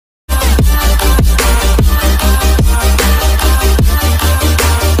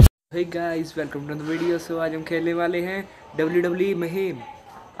Hey guys, welcome to the video. सो आज हम खेलने वाले हैं WWE महीम।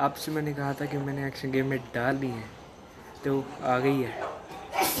 आपसे मैंने कहा था कि मैंने एक्शन गेम में डालनी है, तो आ गई है।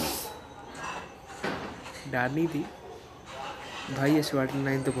 डालनी थी भाई। ये स्टार्ट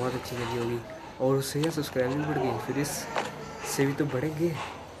लाइन तो बहुत अच्छी लगी होगी और उससे यह सब्सक्राइबर भी बढ़ गई, फिर इससे भी तो बढ़ेंगे।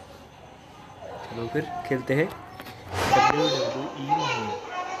 चलो फिर खेलते हैं WWE महीम।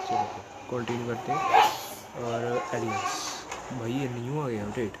 चलो कंटिन्यू करते हैं। और एलियंस भाई, ये न्यू आ गया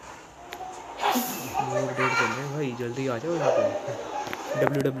अपडेट। न्यू अपडेट कर रहे हैं भाई, जल्दी आ जाओ यहाँ पे।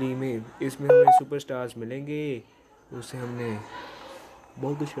 WWE में इसमें हमें सुपरस्टार्स मिलेंगे, उससे हमने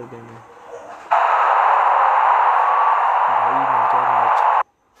बहुत कुछ कर देंगे भाई। मैच और मैच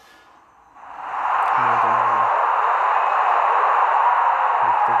मैच आने वाला है।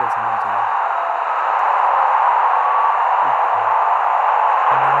 देखते हैं कैसा मैच आएगा।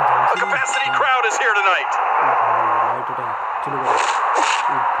 मेरा ध्यान The से नहीं capacity है। crowd is here tonight. Light attack, चलो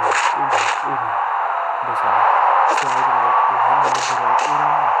बस आ गया। स्लाइड राइट, ओवर राइट,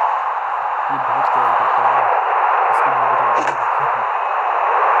 ये बहुत केयर करता है ना, इसकी नजर आ गई।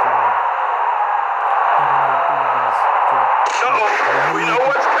 चलो Uh-oh, we know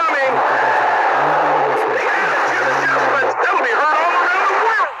what's coming. Ladies and gentlemen, it'll be heard all around the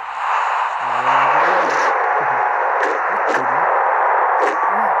world.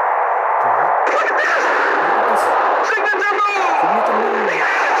 Look at this. Signature move.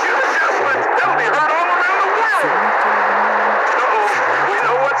 Ladies and gentlemen, it'll be heard all around the world. Uh-oh, we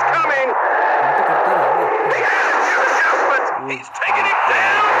know what's coming. Ladies and gentlemen, he's taking him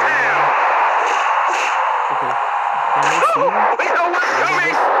downtown. We know what's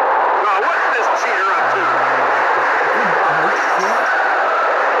coming. Well, what's this cheater up to?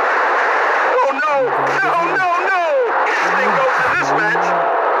 Oh, no. Anything goes in this match.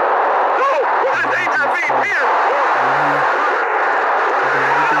 No, what's the danger of being pinned?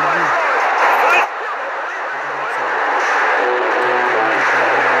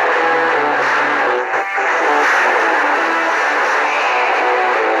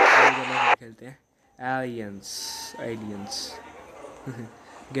 खेलते हैं aliens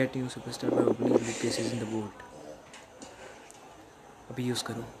get new superstar by opening places in the board. अभी use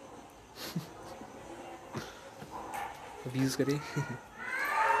करो। अभी use करें।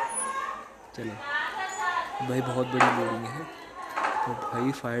 चलो भाई, बहुत बड़ी लोडिंग है तो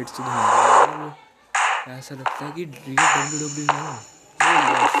भाई फाइट्स तो धमाल। ऐसा लगता है कि रियल WWE में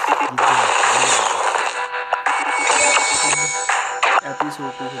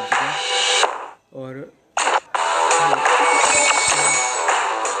एपिसोड 2 खेल चुका है और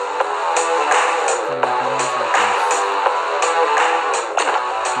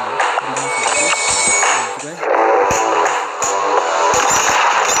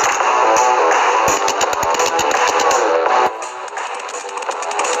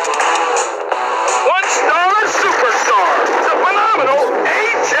One-star superstar, the phenomenal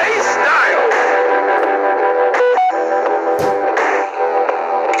AJ Styles.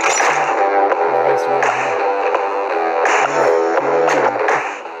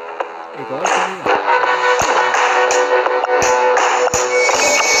 एक और खेलेगा।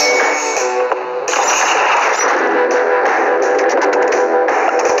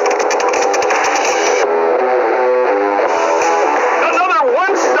 Another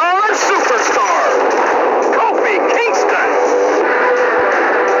one-star superstar, Kofi Kingston.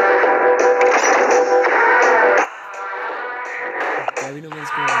 Kevin Owens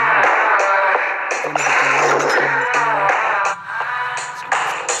को हराना है। चलो फिर केविन ओवेंस को हराते हैं।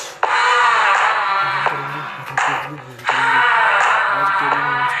 आज केविन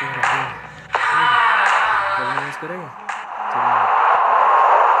ओवेंस को हराएंगे। केविन ओवेंस करेंगे।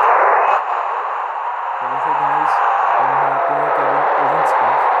 चलो फिर गाइस, हम हराते हैं केविन ओवेंस को।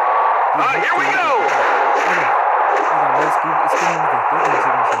 Here we go. इसकी न्यूज़ देखते हैं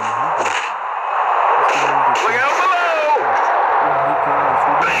कौन से है। इसकी न्यूज़ देखते Look हैं।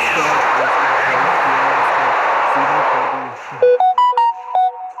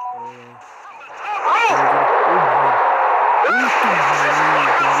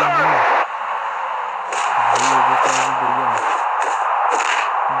 out below.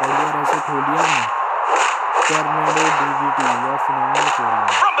 भाई क्या है,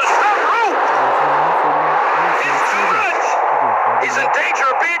 From the top rope. He's too much. He's in danger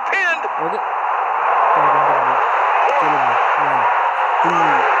of being pinned.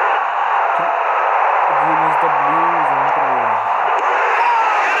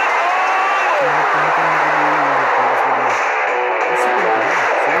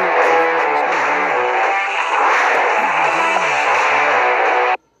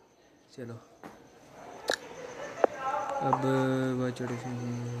 चलो अब अच्छा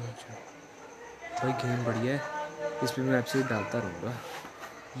भाई गेम बढ़िया है, इस पर मैं आपसे डालता रहूँगा,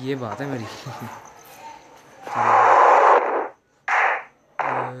 ये बात है मेरी।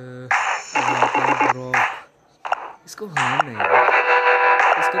 अब आता है ब्रॉक, इसको हराना है यार,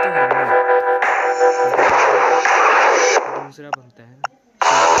 इसको तो हराना है। दूसरा बनता है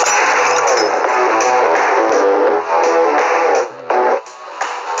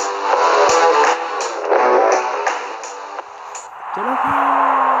चलो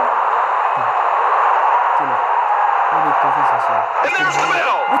चलो अब एक काफी And there's the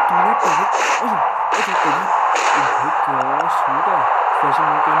bell. तूने पहले अच्छा तेरी भाई क्या शूट है, special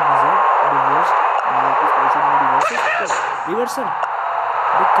move can reserve the worst मतलब स्पेशल मूव रिवर्सल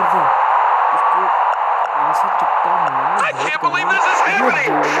देख कर दे इसको ऐसा चट्टा मारना I बहुत can't कर believe रहा this is है। ये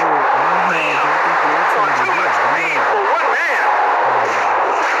happening. Oh, too much pain for one man.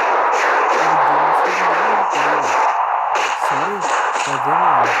 सारे कर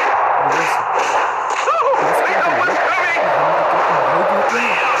देना reversal Oh, they know what's coming.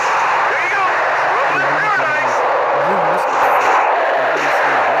 There you go. Welcome to paradise. From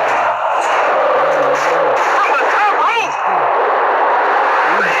the top rope.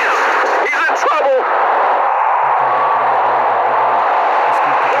 Man, he's in trouble.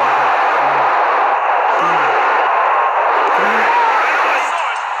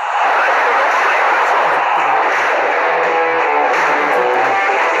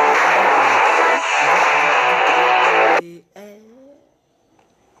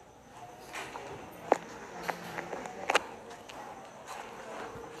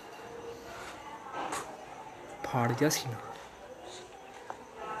 फाड़ दिया सीना।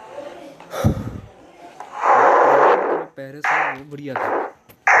 पैर से वो बढ़िया था।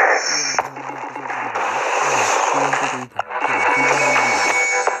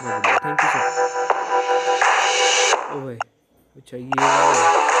 Thank you sir. ओए अच्छा ये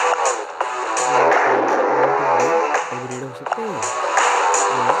अपग्रेड हो सकते हैं।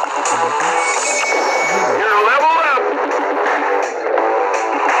 You're leveled up.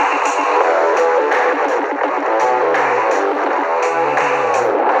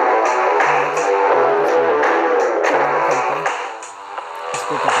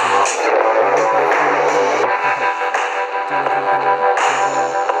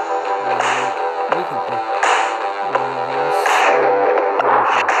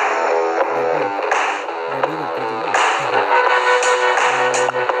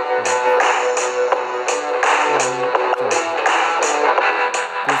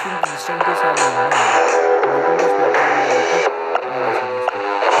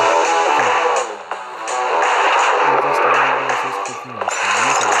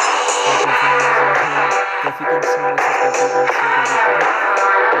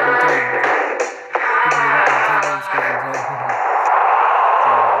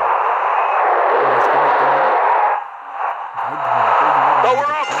 But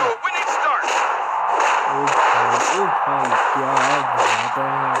we're off to a winning start.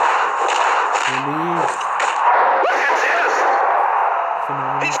 Look at this.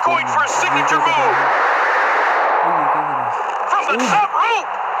 He's going for a signature move. From the top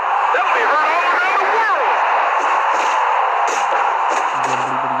rope. That'll be heard all around the world.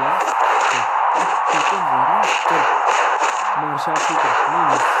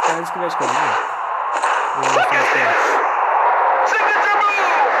 Look at this. Signature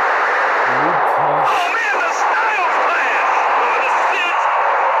move. Oh man, the style clash. Oh, this is it.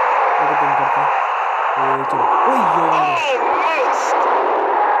 Almost. From the top rope.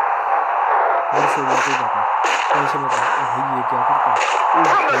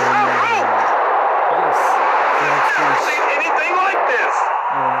 Never seen anything like this.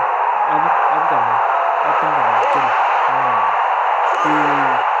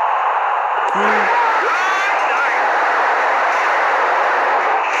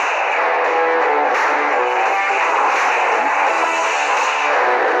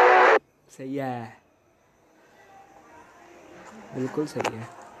 सही है, बिल्कुल सही है,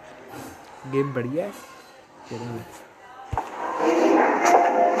 game बढ़िया है। चलो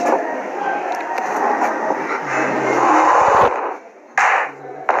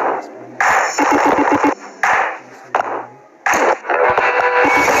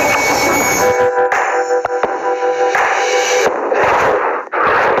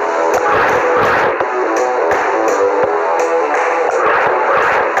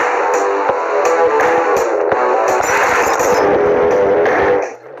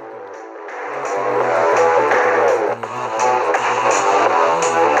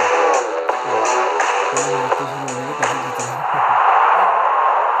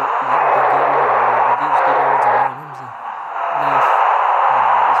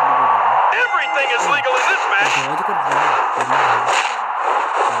Anything is legal in this match.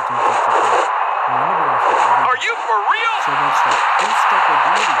 Are you for real?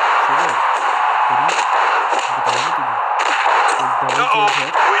 Uh-oh,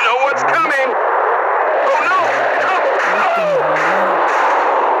 we know what's coming. Oh no! Uh-oh,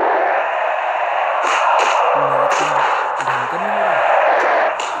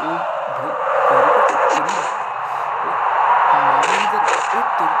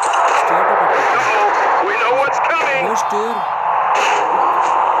 we know what's coming.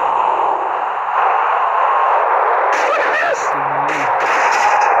 Look at this.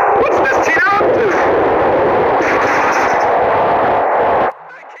 What's this teeter up to?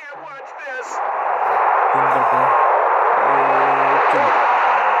 I can't watch this. He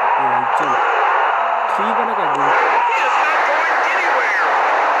is not going anywhere.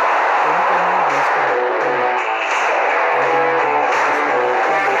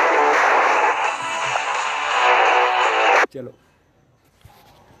 चलो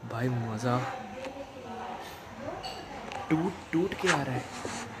भाई मजा टूट टूट के आ रहा है,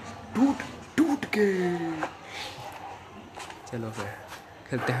 टूट टूट के। चलो फिर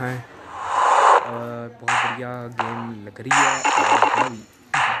खेलते हैं। बहुत बढ़िया गेम लग रही है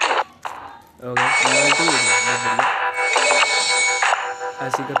और बहुत बढ़िया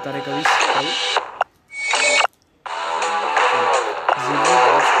ऐसी करता रहे कभी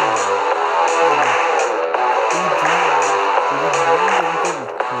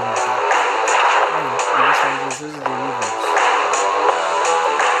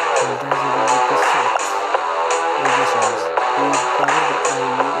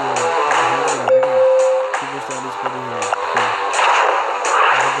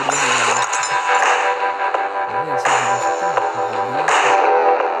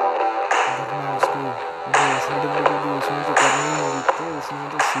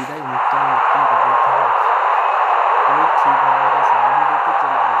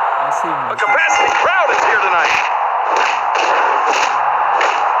A capacity crowd is here tonight.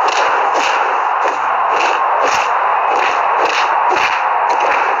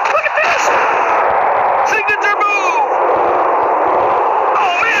 Look at this! Signature move!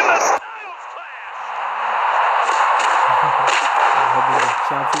 Oh man, the styles clash!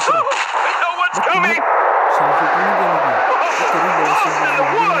 We know what's coming! We all love it!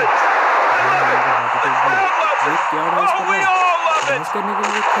 करने के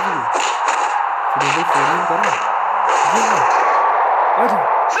लिए फोरिंग करो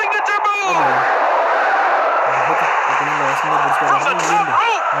Signature move! अपने लॉस में bourse From the top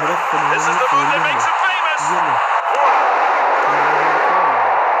rope! This is the move that makes him famous!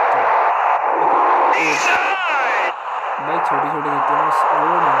 He's died! भाई छोटी छोटी देते हैं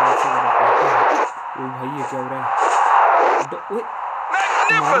वो नहीं ऐसे करते ओ भाई ये क्या हो रहा है ओए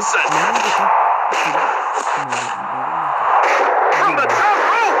Magnificent! From the top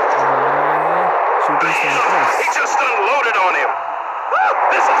rope! Shooting star He just unloaded on him! Oh,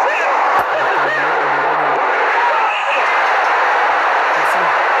 this is it!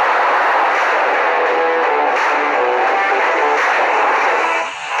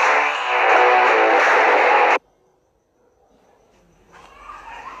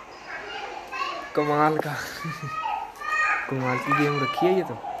 कमाल का कमाल की गेम रखी है ये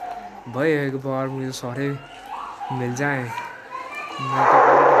तो भाई। एक बार मुझे सारे मिल जाएं मैं तो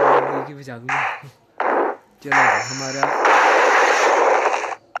लेके भी जाऊंगा। चलो हमारा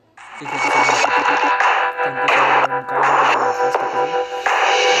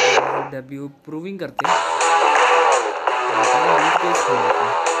डेब्यू प्रूविंग करते हैं।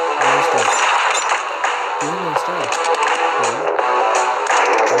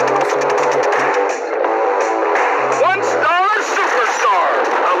 One-star superstar,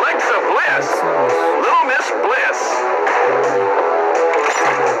 Alexa Bliss, Little Miss Bliss.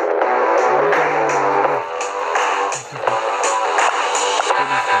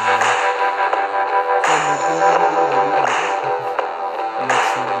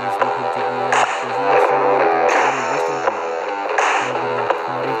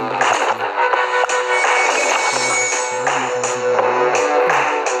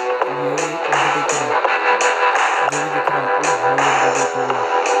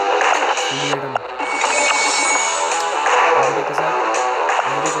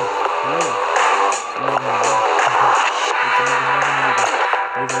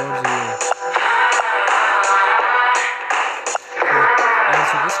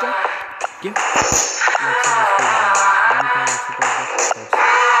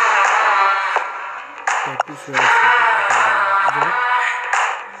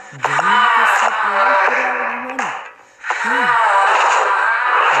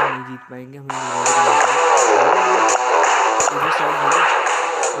 जीत पाएंगे, हमें रिवाइव करना पड़ेगा। इधर साइड बोलो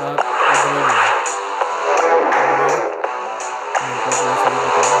आप अपग्रेड हो, अपग्रेड मेरे पास बहुत सारी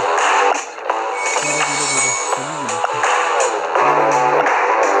बता है। कूदो कूदो कूदो सभी कूदो, ये low level up,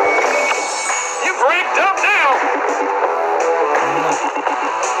 You've ranked up now. Level up,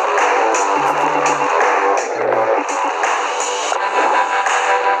 इसी से लेवल अप, ये लो इधर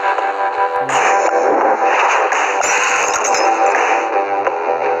साइड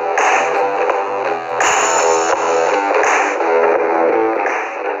और इधर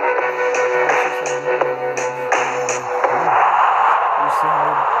साइड और उधर से हमें मारना पड़ेगा हाइन, उससे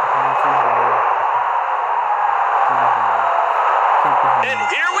हमें हार्मफुल होगा। चलो भाई खेलते हैं And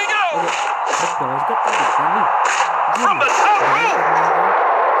match. here we go. अरे बट डॉज करता दिखता नहीं, ये From low the top Dodge rope. करने का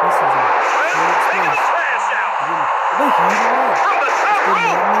की season float Taking a smash, trash out. ये लो अबे हील हो रहा है, From the top इसको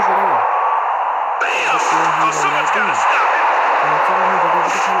rope. मारना ही पड़ेगा। अबे Bam. क्यों Oh, हील हो रहा है someone's तू, got to stop him. Cancer में जड़ी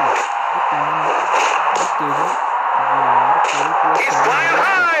बूटी खा ले। अबे तुमने अबे तेरी यार कोई प्लस He's 7 flying मारो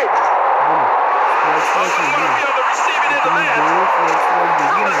इसको, high. ये लो फ्लोट Oh, स्मैश I'm ले going to लिया। be on the receiving end of इतनी दो that. फ्लोट स्मैश दे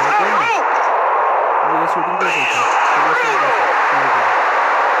दिए From the मैंने top कौन, rope. ये शूटिंग कैसे होता है, Bam. चलो स्टार्ट करते हैं, Brutal. चलो चलो।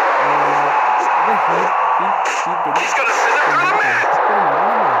 अबे हील हील हील तेरी He's going to send him through कमजोर the क्या है, mat. थप्पड़ मारा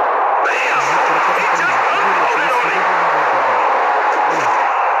ना मैं, Bam. बहुत कड़क का He थप्पड़ just मारा, ये लो तेरे unloaded on सीधे him. पे रिवाइव कर दिया। ये लो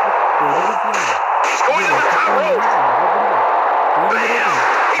बट तेरी भी क्या है, He's ये going to low the top थप्पड़ मारा rope. था बहुत बढ़िया, हील हो रहे तुम, Bam.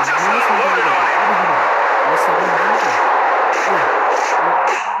 He just मैंने से रिवाइव unloaded कर on दिया। him. अबे हील प्लस 7 मारा मुझे, ओए ओए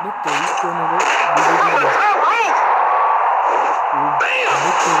बे तेरी tornado From DDT the they, top rope. वो Bam.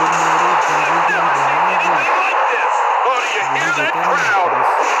 भाई टोर्नेडो I've डीडीटी never देना seen मुझे, anything like this. Oh, do you वही hear that देता रहा crowd?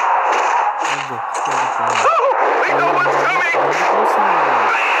 बस। अब देख क्या करता हूँ मैं, Oh, we ये know लो what's यहाँ coming. यहाँ पे क्लोज है,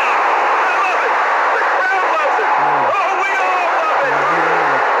 Bam. I love it. The crowd loves it. Level up, Oh, we all love चलो अभी it.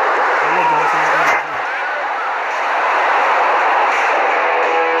 लेवल अप, ये लो जॉन सीना का हाथ लो।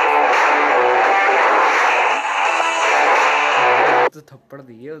 भाई मैंने तो थप्पड़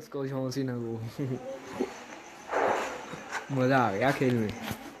दिए उसको जॉन सीना को। मज़ा आ गया खेल में,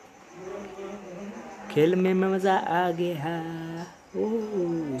 खेल में मज़ा आ गया, ओह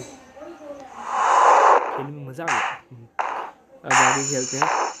खेल में मज़ा आ गया। अब आगे खेलते हैं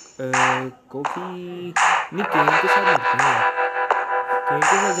कॉफ़ी नहीं, केन के साथ लड़ते हैं यार, केन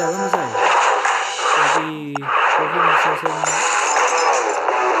के साथ ज़्यादा मज़ा आएगा, क्योंकि कॉफ़ी मुझसे से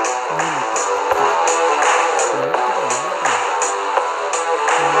नहीं लेता। यार क्या यार तुम,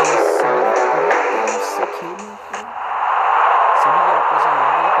 हमारे सारे कैरेक्टर से खेलना पड़े, सभी कैरेक्टर से खेलना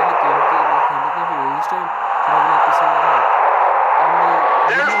पड़ेगा, पहले केन के बाद खेल लेते हैं फिर एज टाइम, फिर अगले एपिसोड में अगले ये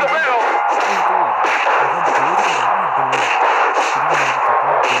There's नहीं the होगा। bell. ओए तू आ गया, बहुत डोज कर रहा है ना डोज, तेरी माँ की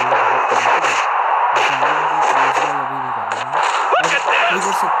चटनी डोज बहुत कर रहा है तू, ड्रैगन को क्लोज बाय अभी नहीं करना है। Look अब at this.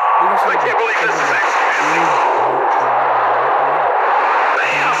 Reversal I they, can't believe चल this is बढ़िया, actually ओ happening. भाई क्या मेहनत है यार, डबल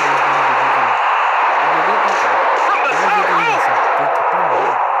Bam. क्लोज बाय दे दिया, चलो अब हो गया तेरा काम, From the और दे top दे rope. रिवर्सल, तेरे थप्पड़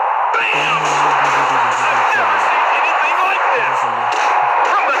मारे, तेरी Bam. माँ ने डीडीटी दे दी, बहुत I've सही never है, seen anything like चलो this. सही है।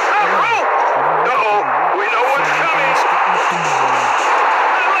 From the top अबे rope. तेरी माँ ने थप्पड़ दे दिया, Uh-oh. We know what's frying pan coming. इसका अल्टीमेट,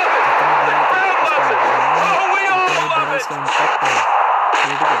 I love it. जितना The बड़ा crowd इसका loves it. नाम है Oh, we उतना all ही बड़ा love इसका it. इम्पैक्ट है,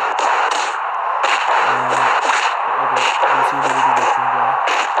 क्रिटिकल। ओके दूसरी एबिलिटी देखते हैं क्या है,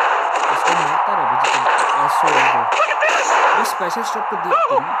 इसको मारता रहे बस जितना SOS they, Look at this. बस स्पेशल स्टेप कर दिया Oh,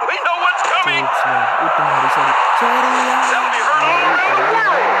 तेरी we know what's coming. Chop slam, ओ तुम्हारी सॉरी सॉरी That'll be यार, heard all O around the O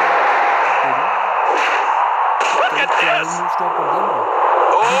world. तेरी Look तेरी at trial this. Move stop कर दिया मेरा,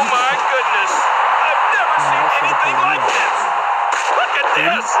 Oh DDT my goodness. I've never तुम्हारा seen सर फोड़ anything दिया, like this. Look at तेरी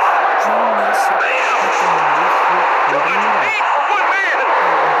this. जो मेरा सर Bam. और तुम्हारी वो Too फोड़ much नहीं रहा, pain for one man.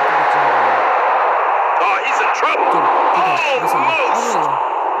 चल अब तो बचेगा भाई, Oh, he's in trouble. चल ठीक है Oh, बस सही है, अब most. होएगा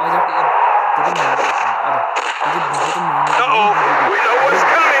आजा अब तेरी मार देता हूँ, आजा तुझे बहुत मारने को पड़ेगा Uh-oh. डीडीटी, We know ये what's लो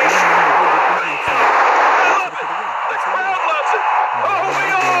coming. तेरी मार दे दिया दो तीन फ्लोट स्लैम, I तेरा सर love it. फट गया, The बस सही है, crowd loves it. मारो Oh, we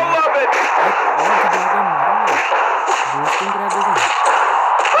मारो all जोर, love it. और दबा के मारूंगा, बूस्टिंग क्रैप देखा,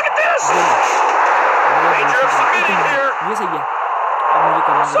 Look at this. ये लो Danger boosting of Krebs, O submitting तुम्हारी here. ये सही है, अब मुझे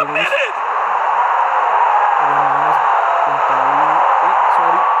करना पड़ेगा कुछ, Submitted. अगर -45 ओ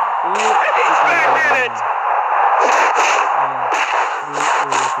sorry O And he's chicken back कर in दिया, it. वो ओ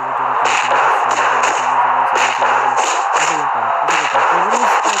चलो चलो चलो चलो सही है सही है सही है सही है सही है सही है सही है, ऐसे करता रहा ऐसे करता रहा, ट्रेवर में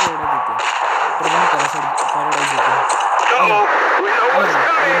इसका पैराडाइज देते हैं, ट्रेवर में पैराडाइज देते हैं, आजा Uh-oh. We know अब what's आजा, ये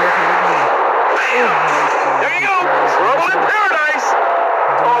coming. मेरा फेवरेट मूव है, ओ Bam. भाई क्या There you देखा go. है, Trouble in professional paradise.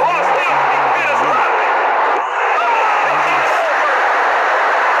 Oh, hold Jamal still. तुम्हें He क्या beat कहता us है, ये लो up. रिवर्स,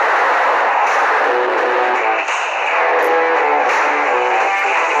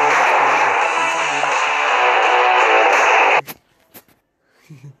 मेरा फेवरेट कैसा बुरा,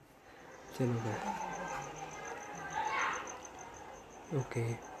 चलो भाई ओके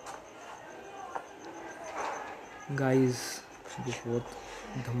गाइस बहुत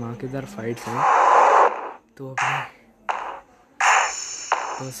धमाकेदार फाइट्स हैं, तो अपने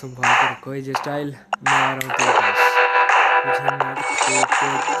तो संभाल के रखो ये स्टाइल। मैं आ रहा हूँ तेरे पास, मुझे मार थूक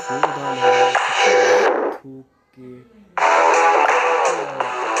डालेगा, थूक के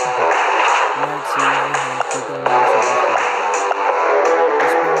let's see my hand to to my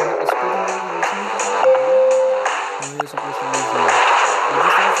इस पे तो मैंने यूज नहीं करा हमें सपोज टू यूज नहीं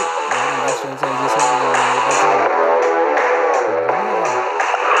रजिस्टर से जैसे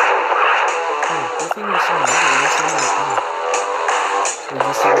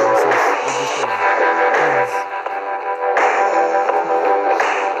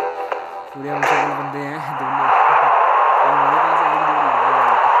पूरे अनशबल बंदे हैं दोनों, और मेरे पास एक दो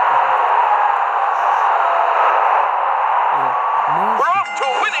We're off to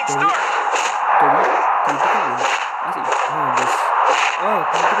a winning start.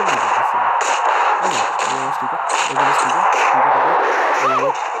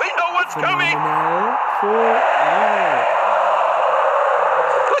 We know what's coming.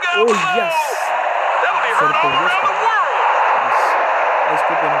 Look out below. That'll be heard all around the world.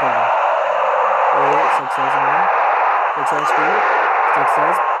 Denied.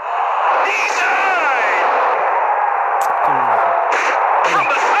 From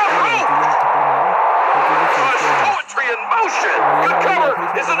the top rope. Poetry in motion. Good cover.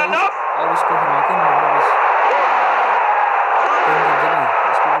 Is it enough? और उसको हरा के मारना बस।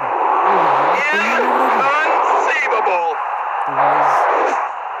 Inconceivable.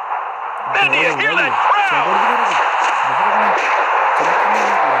 Man, do you hear that crowd?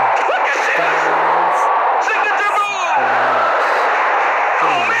 Look at this. Signature move.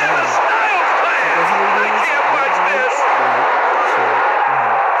 Oh, man, the styles clash. I can't watch this. Almost.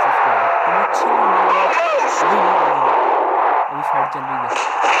 अभी fight चल रही है,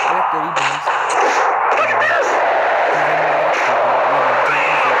 अरे तेरी dance Look at this.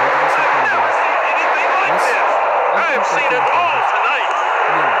 I've seen it all tonight.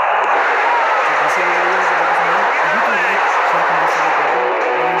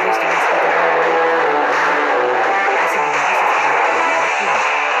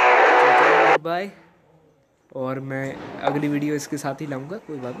 Bye, और मैं अगली video इसके साथ ही लाऊंगा,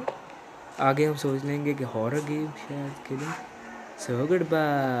 कोई बात नहीं। आगे हम सोच लेंगे कि हॉरर गेम शायद खेलें। So good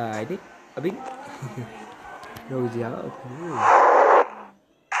bye. अभी रुक जाओ,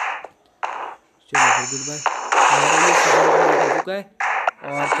 चलो गुड बाय। हमारा ये सीजन हो चुका है,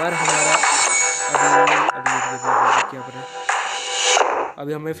 और पर हमारा अभी क्या करें,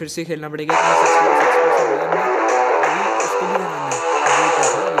 अभी हमें फिर से खेलना पड़ेगा। अभी उसको भी हराना है।